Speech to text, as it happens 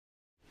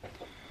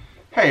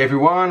Hey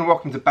everyone,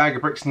 welcome to Bag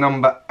of Bricks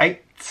number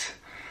 8.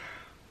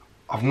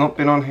 I've not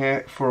been on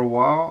here for a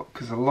while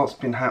because a lot's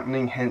been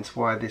happening, hence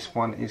why this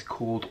one is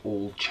called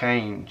All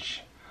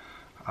Change.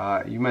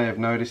 You may have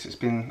noticed it's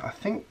been, I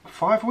think,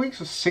 5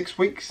 weeks or 6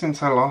 weeks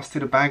since I last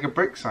did a Bag of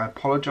Bricks. I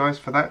apologise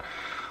for that.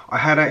 I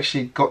had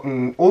actually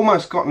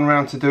almost gotten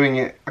around to doing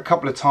it a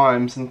couple of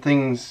times, and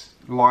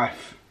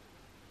life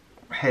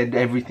had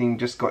everything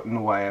just got in the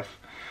way. I've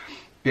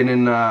been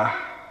in a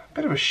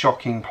bit of a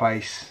shocking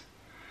place.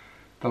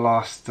 The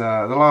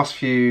last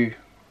few,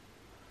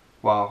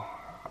 well,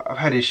 I've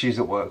had issues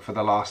at work for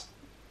the last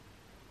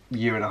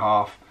year and a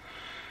half.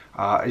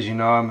 As you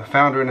know, I'm a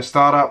founder in a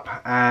startup,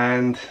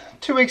 and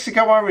 2 weeks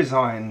ago I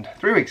resigned.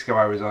 3 weeks ago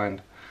I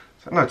resigned.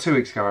 No, 2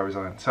 weeks ago I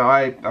resigned. So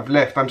I've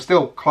left. I'm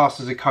still classed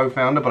as a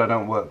co-founder, but I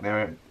don't work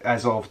there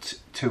as of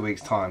 2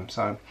 weeks time.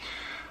 So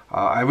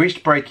I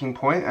reached breaking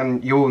point,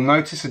 and you'll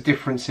notice a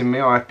difference in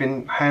me. I've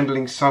been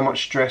handling so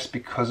much stress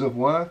because of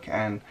work,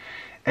 and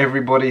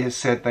everybody has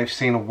said they've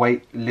seen a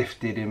weight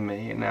lifted in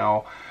me.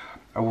 Now,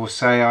 I will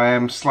say I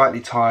am slightly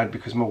tired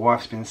because my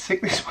wife's been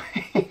sick this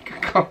week. I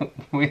can't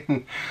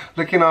win.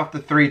 Looking after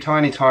 3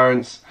 tiny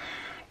tyrants,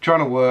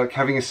 trying to work,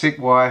 having a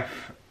sick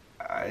wife.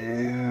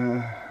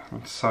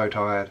 I'm so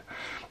tired.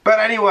 But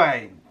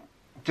anyway,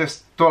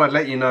 just thought I'd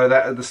let you know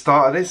that at the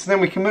start of this, and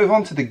then we can move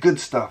on to the good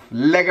stuff.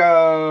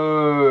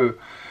 Lego!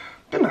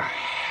 Been a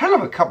hell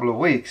of a couple of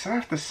weeks, I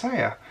have to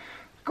say.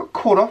 Got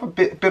caught off a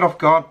bit off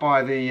guard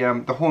by the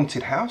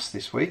haunted house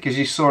this week, as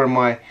you saw in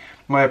my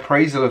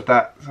appraisal of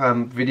that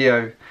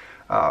video,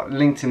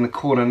 linked in the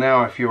corner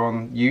now if you're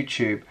on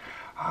YouTube.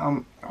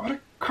 What a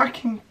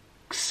cracking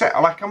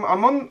set! Like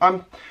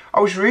I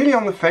was really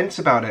on the fence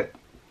about it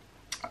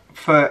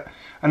for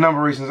a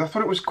number of reasons. I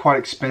thought it was quite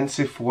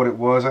expensive for what it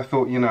was. I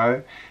thought, you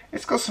know,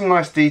 it's got some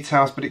nice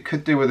details, but it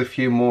could do with a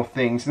few more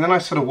things. And then I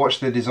sort of watched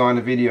the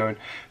designer video and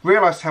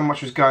realised how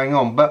much was going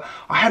on. But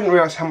I hadn't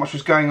realised how much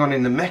was going on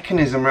in the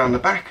mechanism around the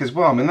back as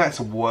well. I mean, that's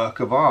a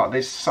work of art.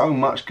 There's so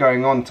much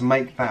going on to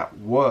make that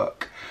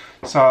work.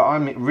 So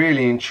I'm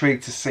really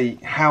intrigued to see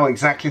how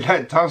exactly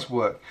that does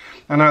work.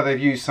 I know they've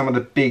used some of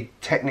the big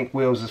Technic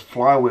wheels as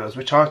flywheels,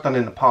 which I've done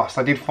in the past.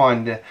 I did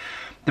find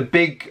the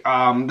big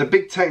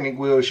Technic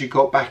wheels you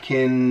got back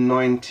in the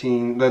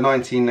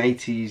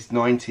 1980s,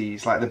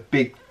 90s, like the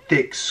big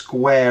thick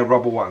square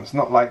rubber ones,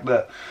 not like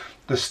the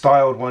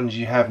styled ones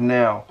you have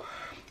now,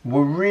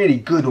 were really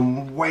good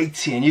and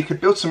weighty, and you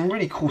could build some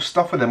really cool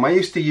stuff with them. I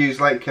used to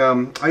use I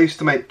used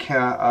to make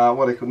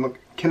what they call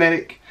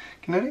kinetic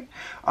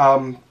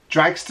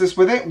dragsters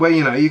with it, where,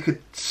 you know, you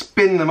could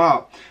spin them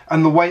up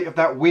and the weight of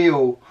that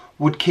wheel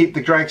would keep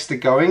the dragster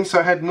going. So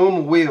it had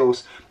normal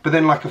wheels, but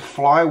then like a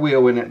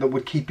flywheel in it that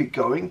would keep it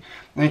going,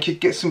 and you could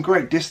get some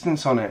great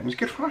distance on it. It was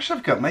good fun. I should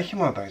have got making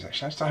one of those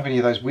actually. I just don't have any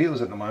of those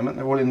wheels at the moment.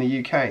 They're all in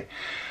the UK.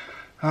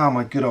 Oh,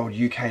 my good old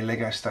UK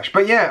Lego stash.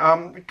 But yeah,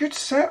 a good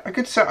set.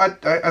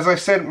 As I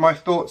said, my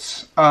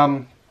thoughts.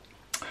 I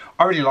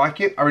really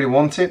like it. I really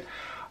want it,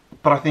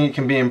 but I think it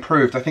can be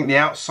improved. I think the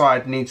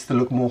outside needs to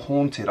look more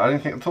haunted. I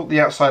thought the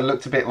outside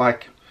looked a bit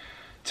like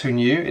too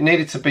new. It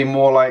needed to be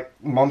more like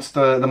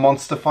the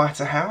Monster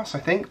Fighter house, I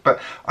think,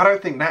 but I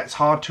don't think that's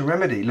hard to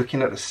remedy.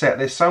 Looking at the set,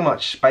 there's so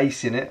much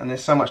space in it and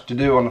there's so much to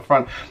do on the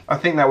front. I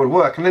think that would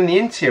work. And then the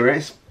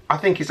interior I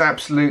think it's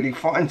absolutely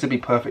fine, to be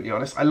perfectly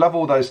honest. I love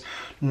all those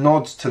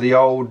nods to the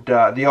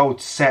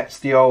old sets,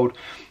 the old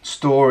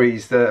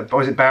stories.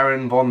 Was it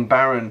Baron von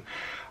Baron?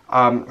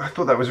 I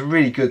thought that was a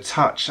really good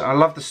touch. I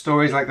love the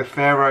stories, like the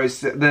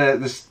Pharaoh's,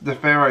 the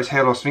Pharaoh's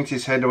head, or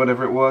Sphinx's head, or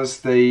whatever it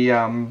was.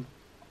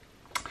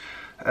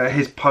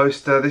 His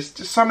poster. There's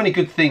just so many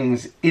good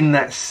things in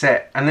that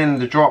set, and then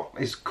the drop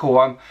is cool.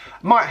 I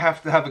might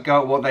have to have a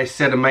go at what they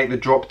said and make the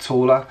drop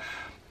taller.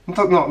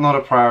 Not a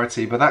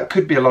priority, but that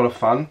could be a lot of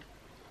fun.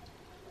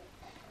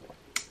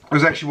 I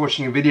was actually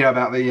watching a video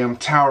about the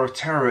Tower of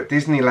Terror at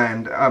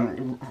Disneyland,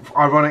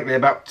 ironically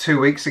about 2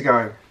 weeks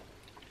ago.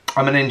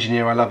 I'm an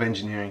engineer, I love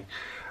engineering,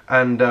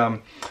 and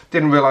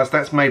didn't realise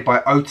that's made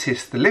by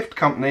Otis, the lift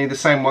company, the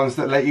same ones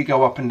that let you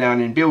go up and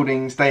down in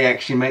buildings. They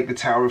actually make the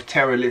Tower of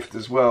Terror lift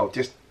as well,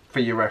 just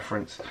for your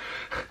reference.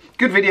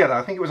 Good video though.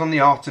 I think it was on the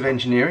art of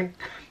engineering.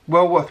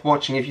 Well worth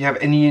watching if you have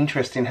any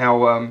interest in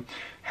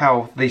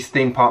how these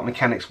theme park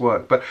mechanics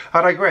work. But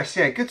I digress.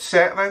 Yeah, good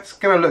set. That's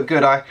gonna look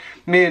good.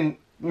 Me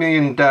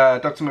and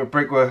Dr.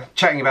 McBrick were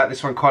chatting about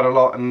this one quite a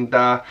lot, and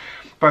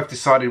both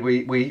decided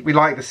we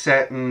like the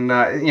set, and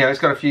you know, it's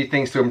got a few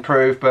things to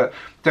improve, but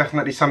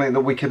definitely something that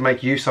we could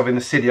make use of in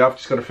the city. I've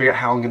just got to figure out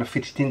how I'm going to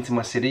fit it into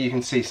my city. You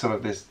can see sort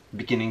of this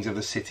beginnings of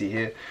the city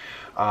here,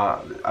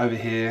 over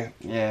here.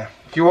 Yeah,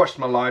 if you watched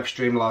my live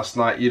stream last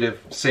night, you'd have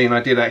seen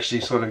I did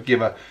actually sort of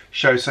give a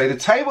show. So the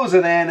tables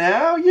are there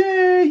now,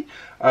 yay!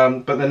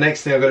 But the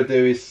next thing I've got to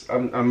do is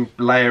I'm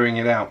layering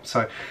it out.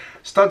 So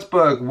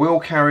Studsburg will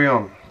carry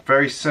on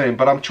very soon,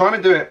 but I'm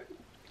trying to do it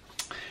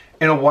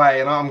in a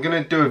way, and I'm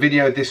going to do a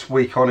video this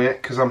week on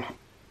it because I'm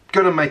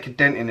going to make a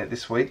dent in it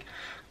this week.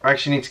 I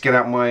actually need to get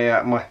out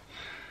my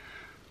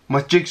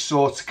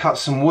jigsaw to cut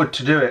some wood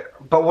to do it.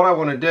 But what I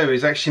want to do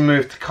is actually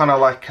move to kind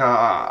of like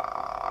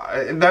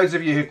those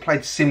of you who've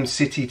played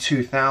SimCity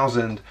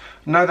 2000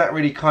 know that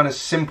really kind of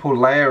simple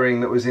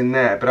layering that was in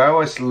there, but I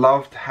always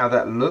loved how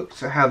that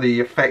looked, how the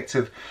effect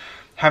of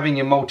having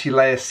your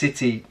multi-layer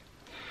city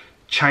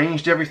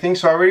changed everything.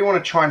 So I really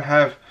want to try and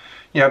have,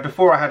 you know,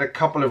 before I had a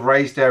couple of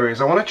raised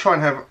areas, I want to try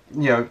and have,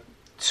 you know,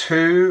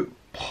 2,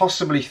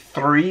 possibly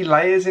 3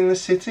 layers in the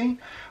city.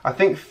 I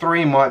think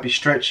 3 might be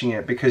stretching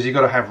it because you've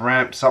got to have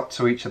ramps up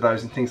to each of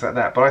those and things like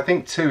that, but I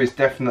think 2 is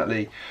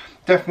definitely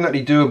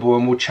doable,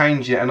 and we'll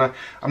change it. And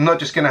I'm not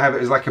just going to have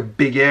it as like a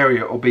big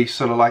area. It'll be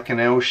sort of like an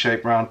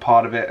L-shaped round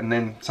part of it and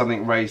then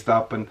something raised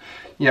up and,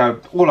 you know,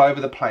 all over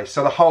the place.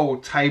 So the whole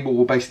table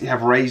will basically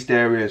have raised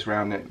areas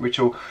around it, which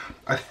will,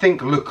 I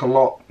think, look a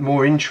lot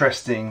more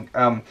interesting.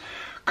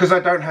 Because I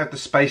don't have the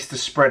space to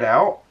spread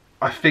out,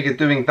 I figured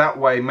doing that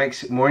way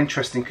makes it more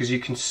interesting because you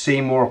can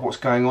see more of what's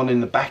going on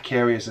in the back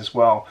areas as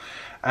well.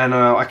 And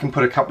I can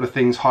put a couple of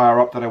things higher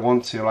up that I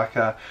want to, like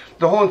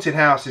the haunted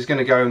house is going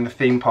to go in the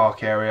theme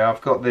park area.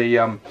 I've got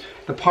the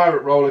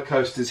pirate roller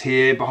coasters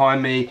here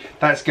behind me.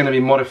 That's going to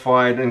be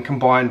modified and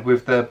combined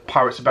with the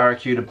Pirates of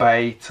Barracuda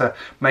Bay to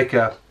make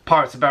a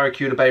Pirates of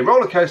Barracuda Bay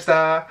roller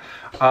coaster.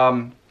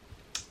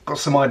 Got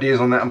some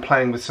ideas on that. I'm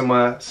playing with some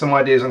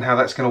ideas on how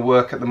that's going to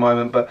work at the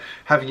moment, but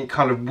having it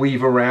kind of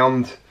weave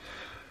around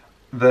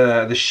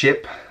the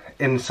ship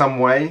in some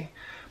way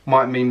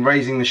might mean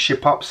raising the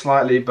ship up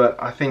slightly,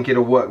 but I think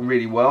it'll work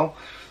really well.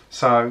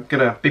 So I'm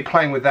gonna be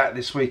playing with that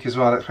this week as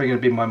well. That's probably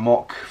gonna be my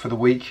mock for the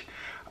week.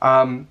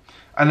 And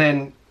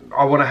then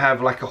I want to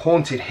have like a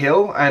haunted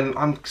hill, and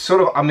I'm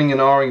sort of umming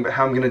and ahhing about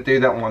how I'm gonna do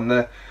that one.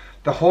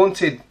 The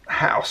haunted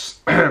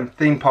house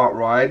theme park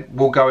ride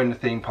will go in the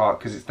theme park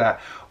because it's that.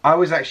 I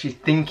was actually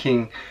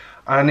thinking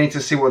I need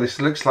to see what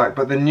this looks like,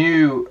 but the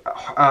new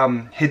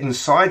hidden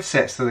side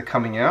sets that are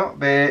coming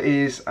out, there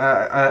is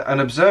an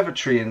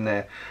observatory in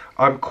there.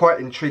 I'm quite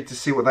intrigued to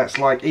see what that's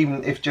like,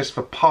 even if just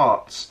for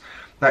parts.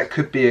 That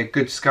could be a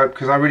good scope,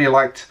 because I really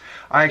liked,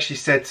 I actually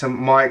said to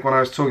Mike when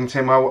I was talking to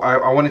him,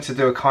 I wanted to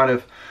do a kind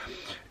of,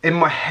 in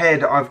my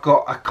head I've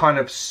got a kind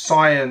of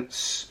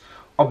science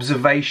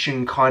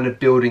observation kind of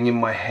building in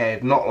my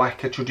head, not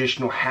like a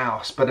traditional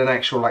house, but an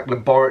actual like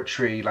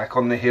laboratory, like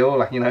on the hill,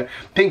 like, you know,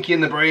 Pinky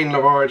and the Brain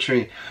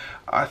laboratory.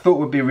 I thought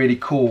would be really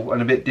cool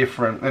and a bit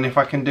different, and if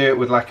I can do it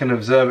with like an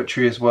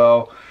observatory as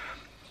well,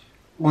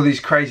 all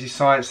these crazy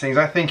science things,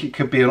 I think it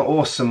could be an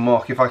awesome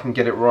mock if I can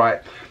get it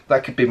right.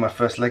 That could be my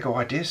first Lego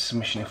ideas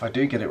submission if I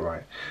do get it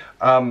right.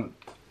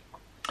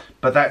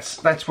 But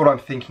that's what I'm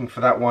thinking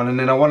for that one. And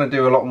then I want to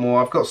do a lot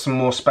more. I've got some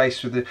more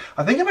space with it.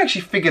 I think I've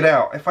actually figured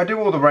out, if I do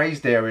all the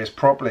raised areas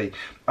properly,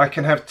 I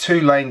can have 2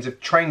 lanes of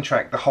train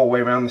track the whole way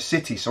around the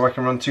city, so I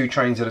can run 2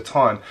 trains at a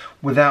time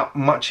without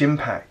much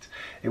impact.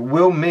 It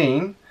will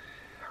mean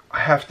I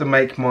have to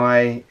make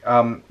my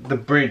the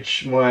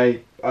bridge,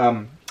 my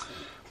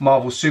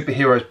Marvel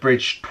Superheroes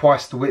bridge,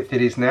 twice the width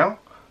it is now,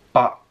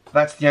 but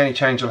that's the only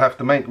change I'll have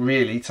to make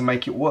really to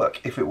make it work,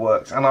 if it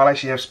works. And I'll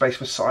actually have space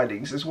for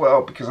sidings as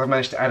well, because I've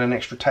managed to add an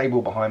extra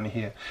table behind me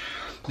here.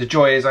 The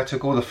joy is I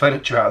took all the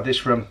furniture out of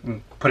this room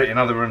and put it in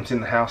other rooms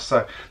in the house,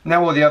 so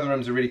now all the other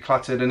rooms are really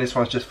cluttered and this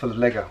one's just full of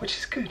Lego, which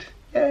is good,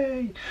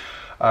 yay!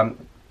 But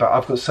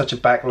I've got such a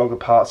backlog of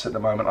parts at the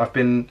moment. I've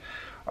been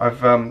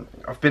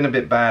a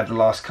bit bad the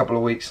last couple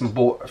of weeks and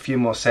bought a few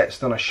more sets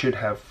than I should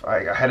have.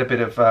 I had a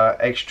bit of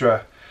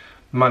extra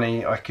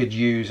money I could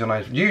use, and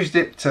I've used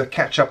it to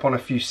catch up on a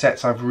few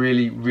sets I've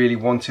really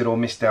wanted or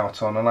missed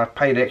out on, and I've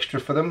paid extra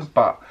for them,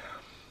 but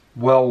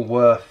well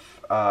worth,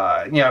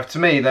 you know, to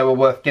me they were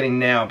worth getting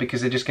now,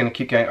 because they're just going to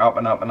keep going up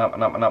and up and up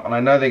and up and up, and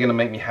I know they're going to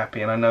make me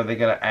happy, and I know they're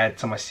going to add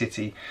to my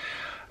city.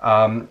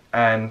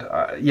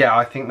 Yeah,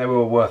 I think they were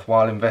a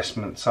worthwhile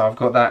investment. So I've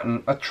got that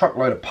and a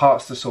truckload of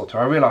parts to sort through.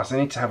 I realise I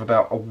need to have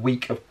about a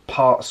week of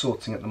part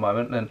sorting at the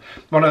moment, and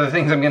one of the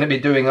things I'm going to be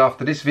doing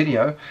after this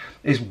video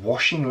is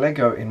washing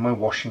Lego in my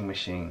washing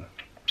machine.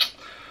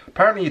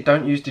 Apparently you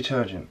don't use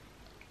detergent.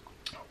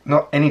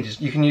 Not any,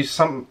 you can use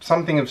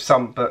something of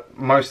some, but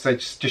most they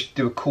just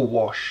do a cool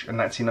wash and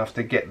that's enough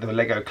to get the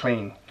Lego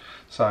clean.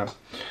 So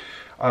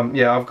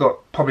yeah, I've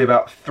got probably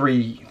about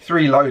three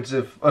loads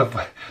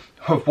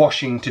of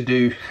washing to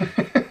do.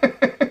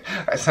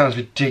 That sounds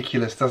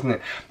ridiculous, doesn't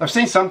it? I've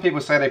seen some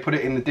people say they put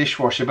it in the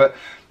dishwasher, but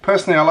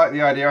personally I like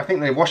the idea. I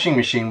think the washing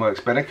machine works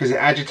better because it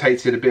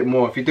agitates it a bit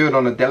more. If you do it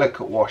on a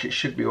delicate wash, it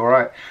should be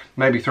alright.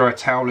 Maybe throw a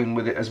towel in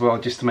with it as well,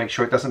 just to make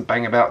sure it doesn't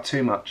bang about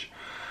too much.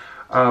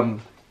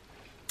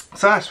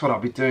 So that's what I'll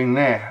be doing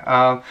there.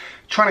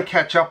 Trying to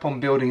catch up on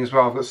building as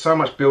well. I've got so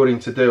much building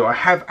to do. I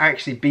have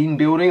actually been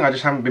building, I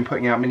just haven't been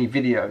putting out many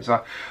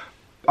videos.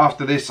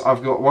 After this,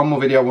 I've got one more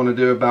video I want to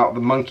do about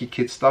the Monkey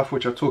Kid stuff,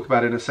 which I'll talk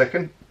about in a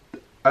second.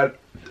 I've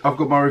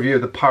got my review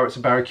of the Pirates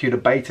of Barracuda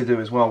Bay to do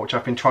as well, which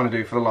I've been trying to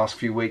do for the last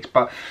few weeks.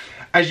 But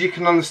as you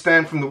can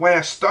understand from the way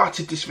I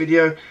started this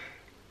video,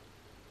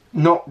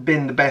 not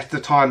been the best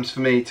of times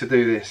for me to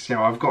do this. You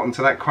know, I've gotten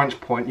to that crunch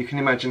point. You can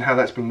imagine how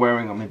that's been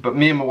wearing on me. But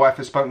me and my wife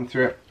have spoken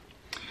through it,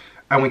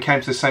 and we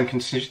came to the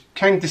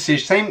same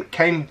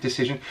decision.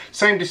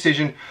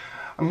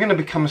 I'm going to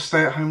become a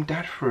stay-at-home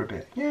dad for a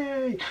bit.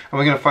 Yay! And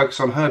we're going to focus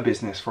on her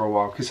business for a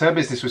while, because her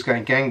business was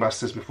going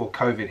gangbusters before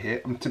COVID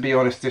hit. And to be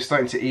honest, they're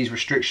starting to ease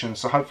restrictions,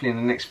 so hopefully in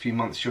the next few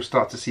months you'll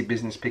start to see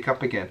business pick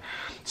up again.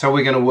 So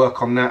we're going to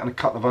work on that and a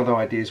couple of other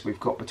ideas we've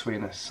got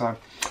between us. So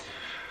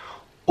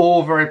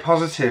all very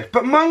positive.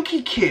 But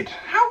Monkey Kid,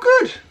 how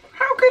good?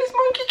 How good is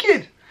Monkey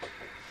Kid?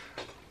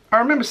 I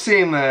remember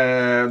seeing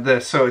the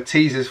sort of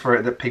teasers for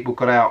it that people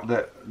got out,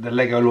 that the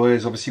Lego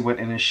lawyers obviously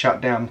went in and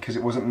shut down because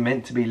it wasn't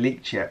meant to be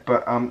leaked yet.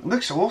 But it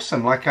looks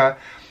awesome. Like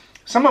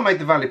someone made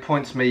the valid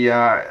point to me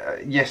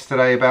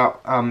yesterday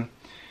about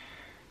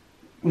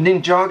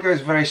Ninjago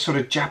is very sort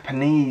of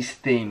Japanese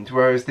themed,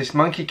 whereas this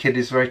Monkey Kid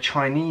is very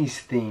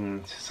Chinese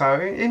themed. So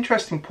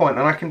interesting point,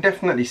 and I can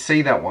definitely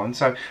see that one.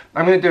 So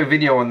I'm going to do a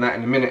video on that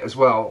in a minute as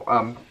well.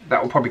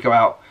 That will probably go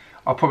out.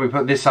 I'll probably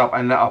put this up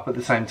and that up at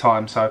the same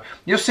time, so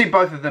you'll see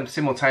both of them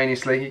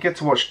simultaneously. You get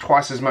to watch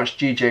twice as much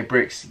GJ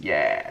Bricks.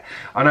 Yeah,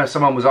 I know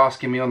someone was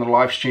asking me on the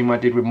live stream I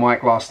did with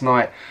Mike last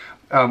night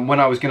when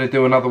I was going to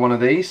do another one of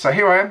these. So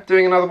here I am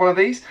doing another one of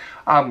these.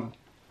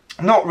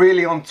 Not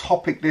really on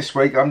topic this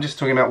week. I'm just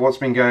talking about what's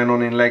been going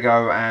on in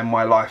Lego and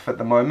my life at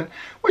the moment,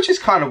 which is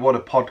kind of what a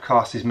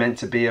podcast is meant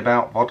to be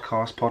about.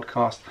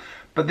 Podcast.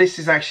 But this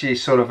is actually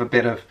sort of a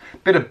bit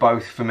of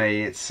both for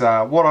me. It's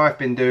what I've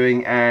been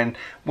doing and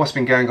what's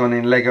been going on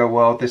in Lego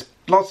world. There's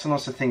lots and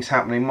lots of things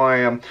happening.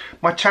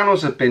 My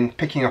channels have been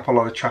picking up a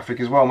lot of traffic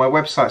as well. My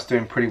website's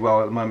doing pretty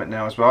well at the moment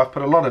now as well. I've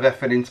put a lot of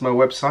effort into my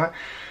website.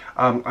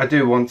 I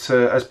do want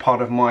to, as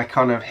part of my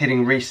kind of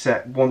hitting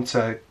reset, want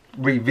to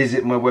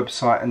revisit my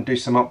website and do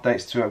some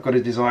updates to it. I've got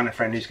a designer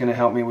friend who's going to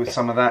help me with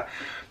some of that.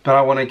 But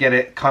I want to get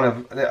it kind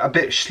of a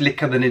bit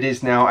slicker than it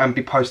is now and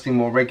be posting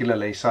more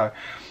regularly. So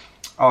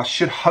I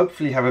should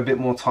hopefully have a bit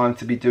more time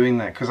to be doing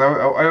that, because I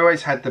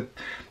always had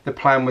the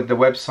plan with the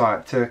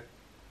website to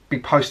be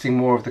posting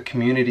more of the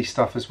community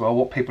stuff as well,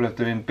 what people are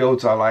doing,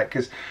 builds I like,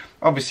 because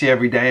obviously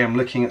every day I'm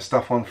looking at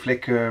stuff on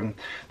Flickr and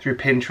through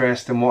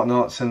Pinterest and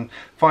whatnots and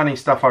finding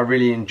stuff I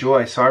really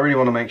enjoy. So I really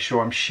want to make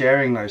sure I'm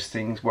sharing those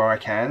things where I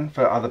can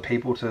for other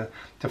people to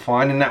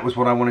find, and that was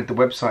what I wanted the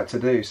website to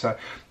do. So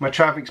my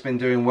traffic's been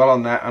doing well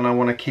on that, and I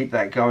want to keep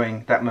that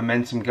going, that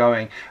momentum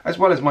going, as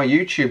well as my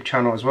YouTube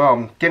channel as well.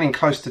 I'm getting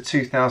close to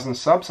 2,000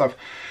 subs.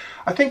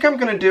 I think I'm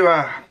going to do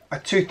a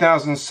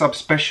 2,000 sub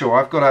special.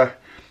 I've got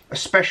a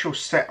special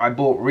set I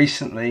bought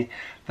recently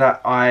that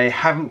I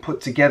haven't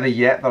put together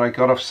yet, that I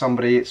got off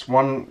somebody. It's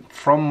one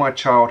from my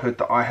childhood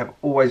that I have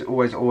always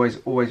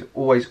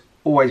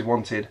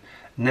wanted,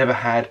 never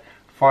had,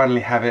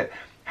 finally have it.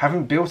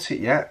 Haven't built it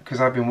yet because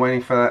I've been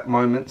waiting for that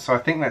moment. So I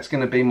think that's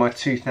going to be my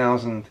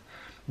 2,000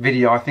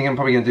 video. I think I'm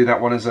probably going to do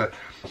that one as a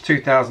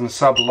 2,000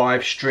 sub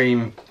live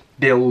stream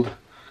build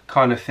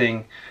kind of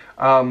thing.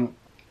 So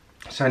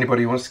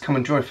anybody who wants to come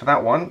and join for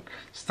that one,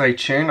 stay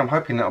tuned. I'm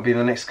hoping that'll be in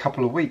the next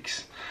couple of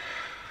weeks.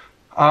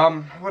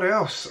 What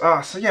else?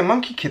 So yeah,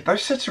 Monkey Kid,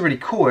 those sets are really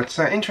cool. It's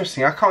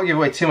interesting. I can't give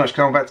away too much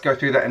because I'm about to go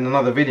through that in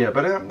another video,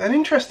 but an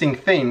interesting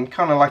theme,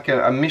 kind of like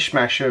a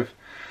mishmash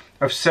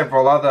of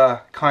several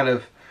other kind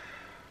of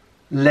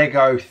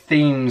Lego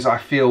themes, I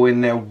feel,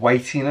 in their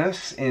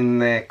weightiness, in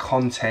their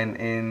content,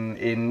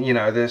 in you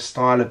know, the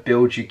style of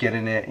build you get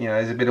in it. You know,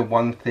 there's a bit of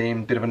one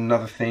theme, bit of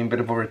another theme, bit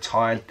of a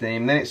retired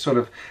theme. Then it sort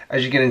of,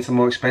 as you get into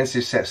more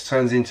expensive sets,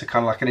 turns into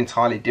kind of like an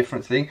entirely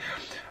different thing.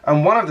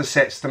 And one of the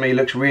sets to me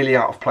looks really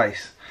out of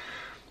place.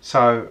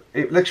 So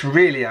it looks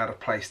really out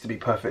of place, to be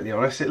perfectly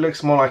honest. It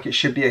looks more like it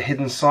should be a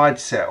hidden side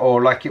set,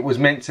 or like it was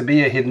meant to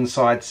be a hidden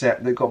side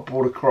set that got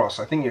brought across.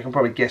 I think you can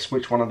probably guess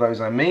which one of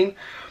those I mean.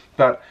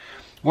 But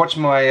watch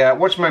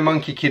my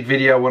Monkey Kid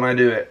video when I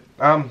do it.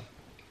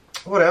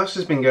 What else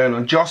has been going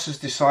on? Joss has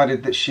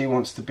decided that she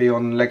wants to be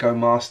on Lego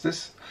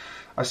Masters.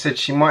 I said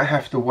she might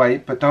have to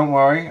wait, but don't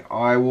worry,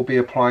 I will be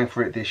applying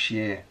for it this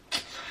year.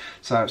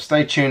 So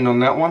stay tuned on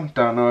that one.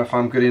 Don't know if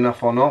I'm good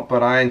enough or not,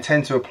 but I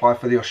intend to apply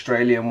for the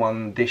Australian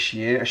one this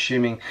year,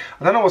 assuming,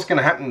 I don't know what's going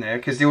to happen there,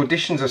 because the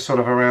auditions are sort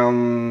of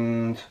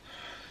around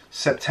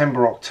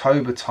September,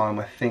 October time,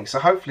 I think. So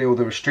hopefully all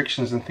the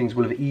restrictions and things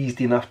will have eased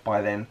enough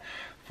by then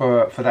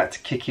for that to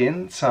kick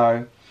in.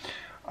 So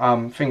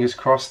fingers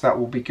crossed that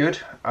will be good.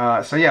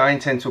 So yeah, I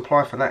intend to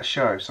apply for that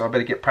show, so I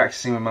better get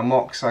practicing with my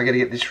mocks. I got to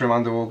get this room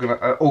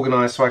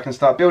organised so I can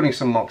start building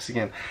some mocks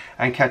again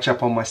and catch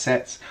up on my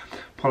sets.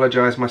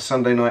 Apologise, my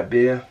Sunday night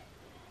beer.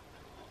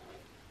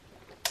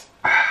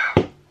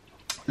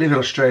 Live in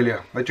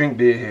Australia, they drink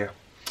beer here.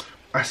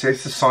 I say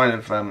it's a sign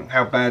of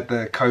how bad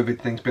the COVID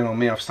thing's been on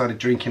me. I've started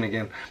drinking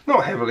again.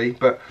 Not heavily,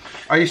 but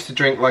I used to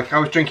drink, like I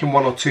was drinking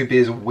 1 or 2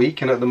 beers a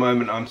week, and at the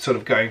moment I'm sort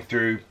of going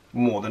through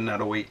more than that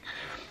a week.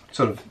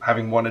 Sort of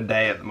having 1 a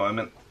day at the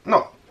moment.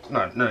 No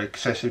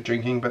excessive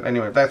drinking, but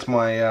anyway, that's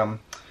my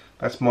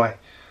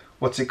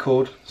what's it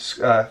called?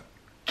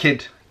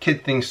 Kid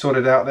thing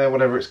sorted out there,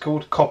 whatever it's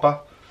called, copper.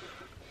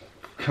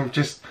 I've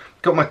just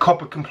got my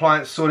copper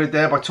compliance sorted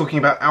there by talking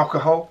about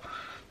alcohol.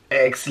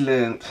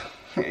 Excellent.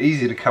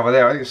 Easy to cover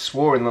there. I just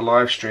swore in the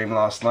live stream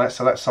last night,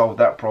 so that solved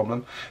that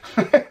problem.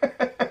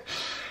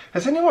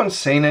 Has anyone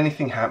seen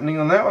anything happening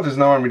on that, or does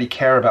no one really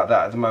care about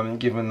that at the moment,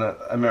 given that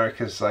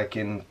America's like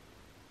in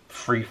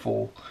free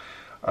fall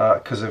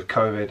because of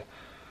COVID?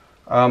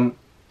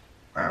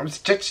 It's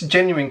just a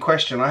genuine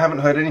question. I haven't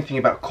heard anything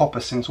about copper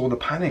since all the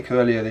panic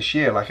earlier this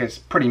year. Like, it's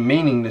pretty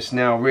meaningless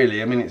now,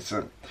 really. I mean, it's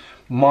a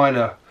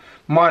minor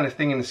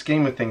thing in the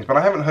scheme of things, but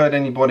I haven't heard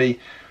anybody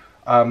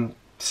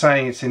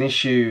saying it's an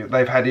issue.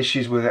 They've had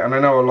issues with it, and I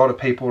know a lot of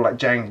people like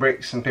Jang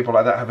Bricks and people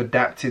like that have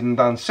adapted and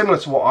done similar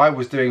to what I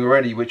was doing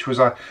already, which was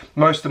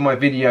most of my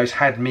videos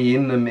had me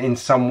in them in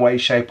some way,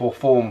 shape or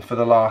form for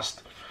the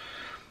last,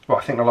 well,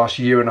 I think the last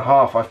year and a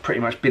half. I've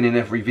pretty much been in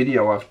every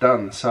video I've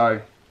done,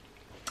 so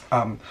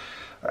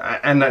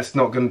and that's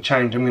not going to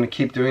change. I'm going to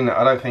keep doing that.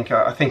 I think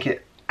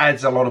it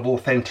adds a lot of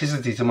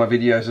authenticity to my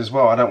videos as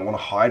well. I don't want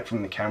to hide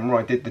from the camera.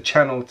 I did the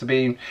channel to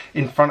be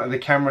in front of the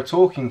camera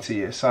talking to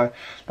you, so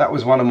that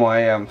was one of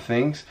my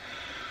things.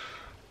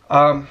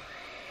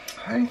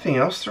 Anything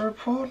else to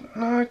report?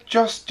 No,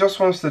 just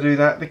wants to do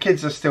that. The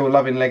kids are still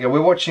loving Lego.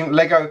 We're watching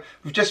Lego.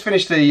 We've just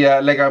finished the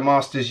Lego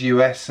Masters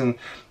US, and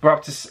we're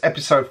up to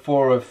episode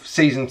 4 of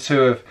season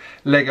 2 of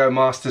Lego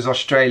Masters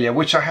Australia,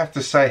 which I have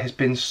to say has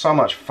been so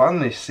much fun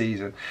this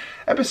season.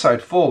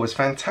 Episode 4 was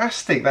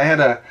fantastic. They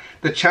had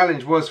the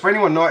challenge was, for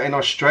anyone not in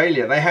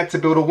Australia, they had to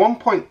build a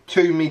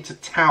 1.2 meter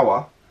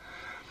tower,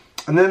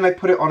 and then they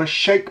put it on a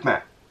shake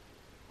mat.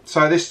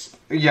 So this,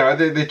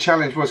 the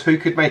challenge was who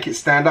could make it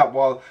stand up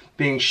while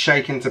being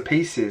shaken to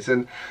pieces,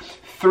 and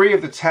 3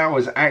 of the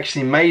towers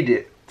actually made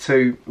it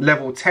to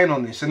level 10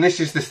 on this. And this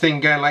is the thing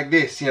going like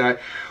this,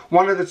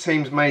 one of the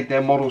teams made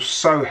their model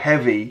so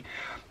heavy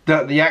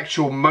that the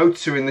actual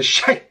motor in the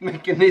shake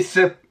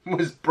mechanism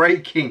was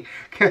breaking.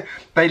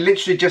 They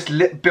literally just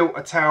built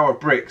a tower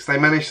of bricks. They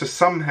managed to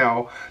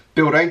somehow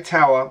build a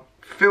tower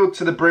filled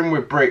to the brim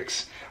with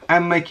bricks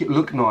and make it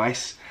look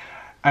nice.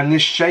 And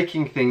this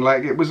shaking thing,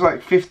 like, it was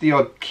like 50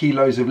 odd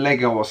kilos of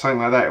Lego or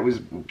something like that. It was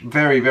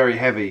very, very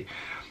heavy.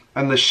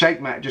 And the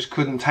shake mat just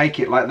couldn't take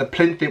it. Like, the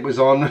plinth it was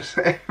on,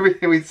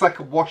 everything was like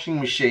a washing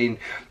machine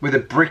with a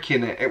brick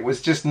in it. It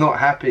was just not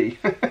happy.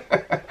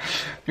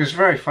 It was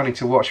very funny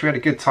to watch. We had a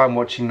good time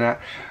watching that.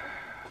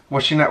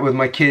 Watching that with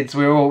my kids.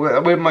 We were all,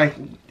 with my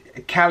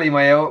Callie,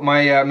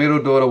 my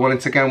middle daughter,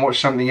 wanted to go and watch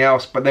something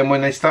else. But then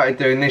when they started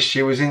doing this,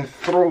 she was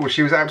enthralled.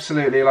 She was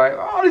absolutely like,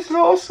 oh, this is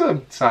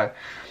awesome. So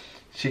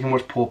she can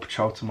watch Paw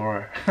Patrol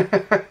tomorrow.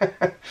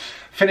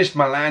 Finished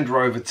my Land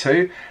Rover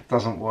too.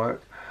 Doesn't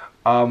work.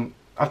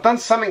 I've done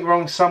something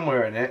wrong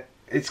somewhere in it.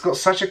 It's got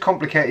such a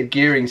complicated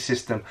gearing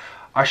system.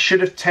 I should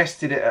have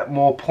tested it at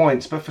more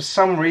points, but for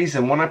some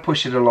reason when I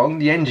push it along,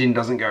 the engine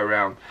doesn't go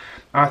round.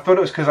 And I thought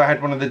it was because I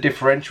had one of the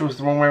differentials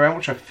the wrong way around,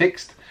 which I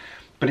fixed,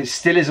 but it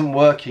still isn't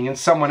working. And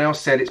someone else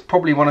said it's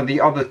probably one of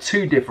the other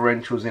 2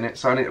 differentials in it,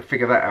 so I need to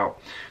figure that out.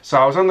 So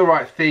I was on the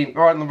right theme,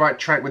 right on the right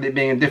track with it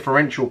being a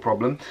differential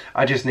problem.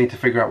 I just need to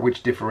figure out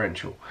which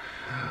differential.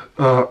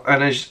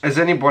 And as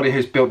anybody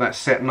who's built that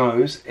set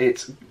knows,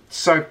 it's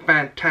so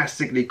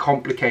fantastically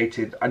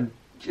complicated.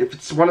 If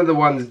it's one of the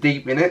ones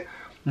deep in it,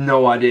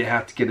 no idea how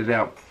to get it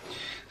out.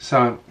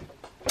 So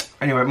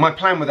anyway, my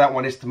plan with that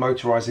one is to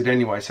motorize it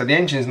anyway. So the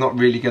engine's not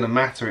really going to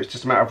matter. It's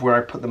just a matter of where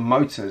I put the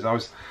motors. I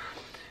was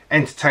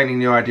entertaining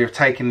the idea of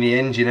taking the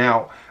engine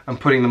out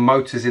and putting the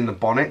motors in the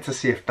bonnet to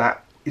see if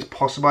that is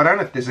possible. I don't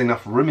know if there's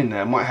enough room in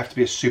there. It might have to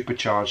be a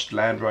supercharged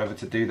Land Rover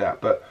to do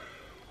that, but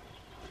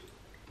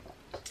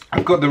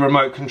I've got the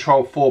remote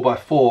control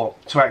 4x4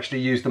 to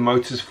actually use the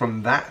motors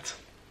from that,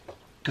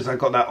 because I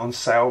got that on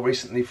sale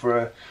recently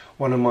for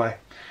one of my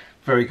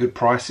very good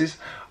prices.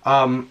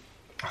 I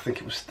think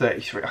it was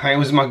 33. I think it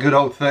was my good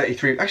old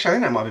 33. Actually, I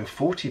think that might have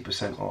been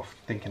 40% off,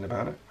 thinking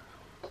about it.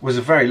 It was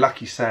a very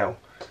lucky sale,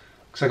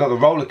 because I got the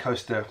roller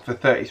coaster for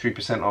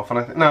 33% off, and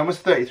I think, no, it was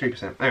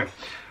 33%. Anyway,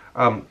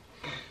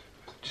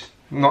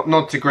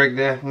 Nod to Greg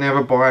there,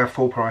 never buy a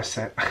full price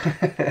set.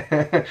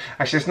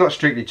 Actually, it's not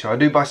strictly true. I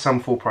do buy some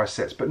full price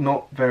sets, but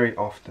not very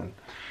often.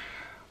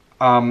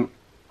 So I'm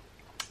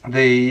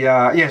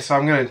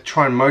going to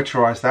try and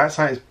motorize that.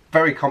 So it's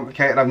very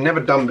complicated. I've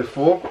never done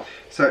before,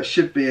 so it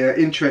should be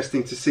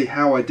interesting to see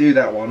how I do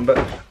that one.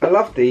 But I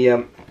love the,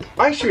 I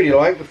actually really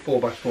like the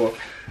 4x4.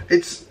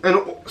 It's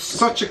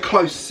such a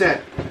close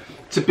set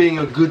to being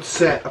a good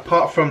set,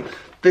 apart from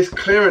this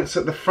clearance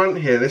at the front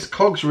here. This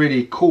cog's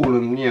really cool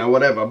and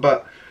whatever,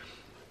 but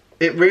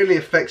it really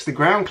affects the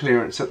ground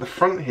clearance at the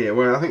front here,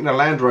 where I think the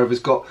Land Rover's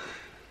got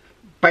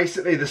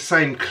basically the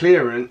same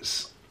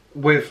clearance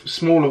with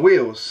smaller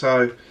wheels.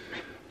 So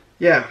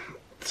yeah,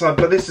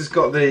 but this has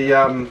got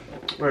the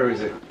where is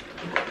it?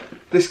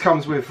 This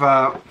comes with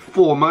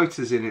 4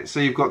 motors in it, so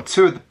you've got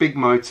 2 of the big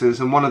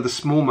motors and 1 of the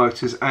small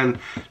motors, and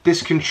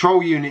this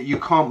control unit you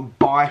can't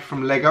buy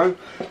from Lego,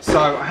 so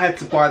I had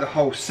to buy the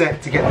whole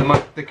set to get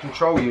the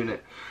control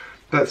unit.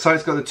 But so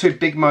it's got the 2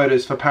 big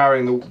motors for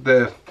powering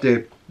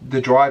the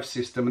drive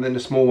system, and then the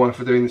small one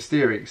for doing the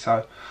steering.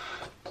 So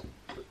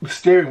the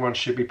steering one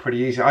should be pretty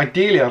easy.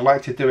 Ideally, I'd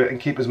like to do it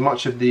and keep as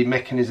much of the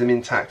mechanism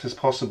intact as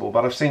possible,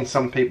 but I've seen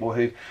some people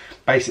who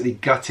basically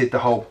gutted the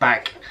whole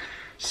back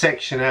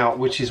section out,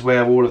 which is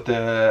where all of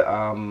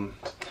the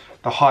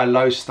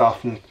high-low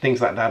stuff and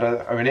things like that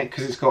are in it,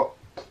 because it's got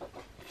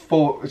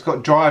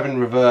drive and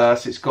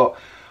reverse, it's got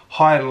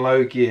high and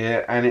low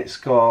gear, and it's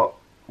got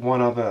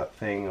one other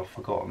thing I've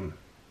forgotten.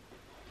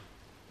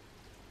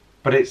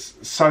 But it's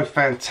so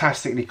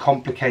fantastically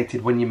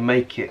complicated when you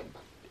make it.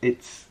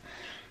 It's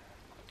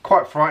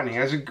quite frightening.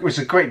 It was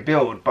a great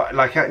build, but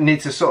like I need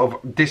to sort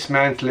of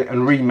dismantle it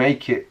and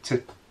remake it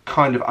to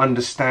kind of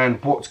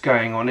understand what's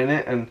going on in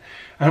it,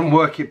 and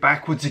work it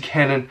backwards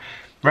again and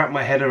wrap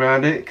my head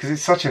around it, because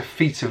it's such a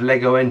feat of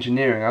Lego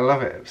engineering. I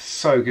love it. It's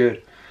so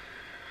good.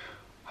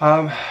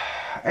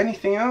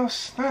 Anything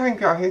else? I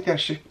think I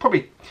should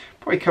probably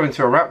coming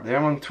to a wrap there.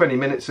 I'm on 20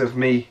 minutes of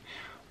me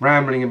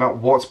rambling about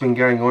what's been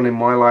going on in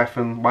my life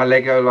and my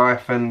Lego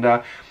life, and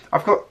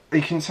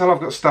you can tell I've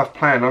got stuff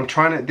planned. I'm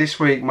trying to, this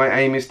week my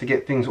aim is to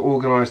get things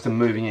organised and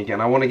moving again.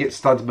 I want to get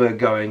Studsburg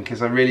going,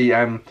 because I really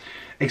am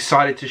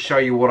excited to show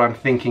you what I'm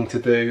thinking to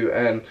do,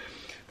 and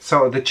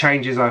sort of the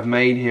changes I've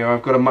made here.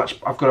 I've got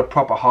a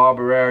proper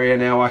harbour area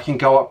now. I can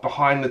go up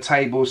behind the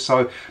tables,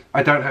 so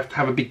I don't have to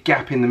have a big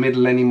gap in the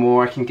middle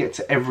anymore. I can get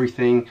to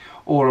everything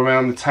all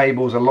around the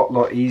tables a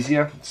lot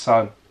easier.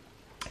 So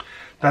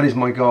that is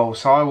my goal.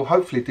 So I will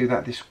hopefully do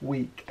that this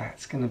week.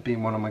 That's going to be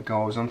one of my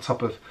goals, on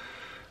top of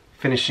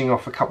finishing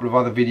off a couple of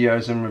other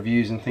videos and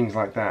reviews and things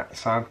like that.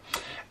 So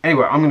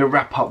anyway, I'm going to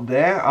wrap up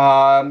there.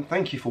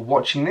 Thank you for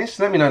watching this.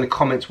 Let me know in the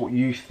comments what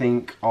you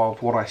think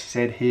of what I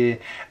said here,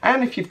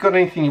 and if you've got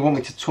anything you want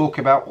me to talk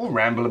about or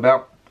ramble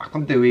about, I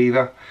can do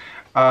either.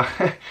 Do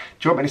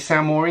you want me to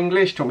sound more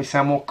English? Do you want me to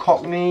sound more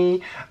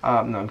Cockney?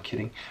 No, I'm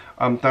kidding.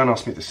 Don't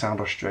ask me to sound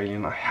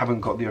Australian. I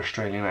haven't got the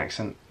Australian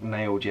accent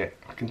nailed yet.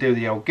 I can do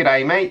the old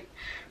 "g'day mate,"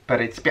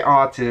 but it's a bit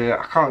hard to,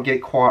 I can't get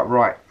it quite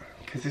right,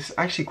 because there's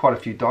actually quite a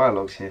few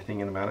dialogues here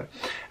thinking about it.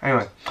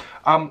 Anyway,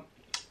 I'm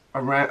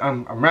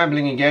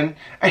rambling again.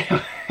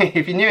 Anyway,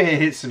 if you're new here,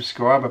 hit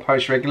subscribe. I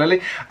post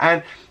regularly,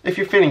 and if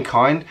you're feeling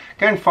kind,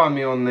 go and find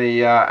me on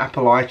the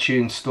Apple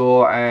iTunes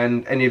store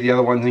and any of the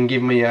other ones, and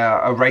give me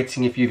a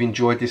rating if you've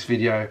enjoyed this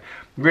video.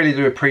 Really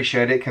do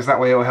appreciate it, because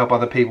that way it will help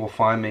other people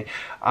find me.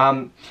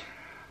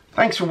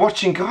 Thanks for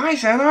watching,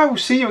 guys, and I will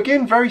see you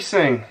again very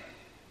soon.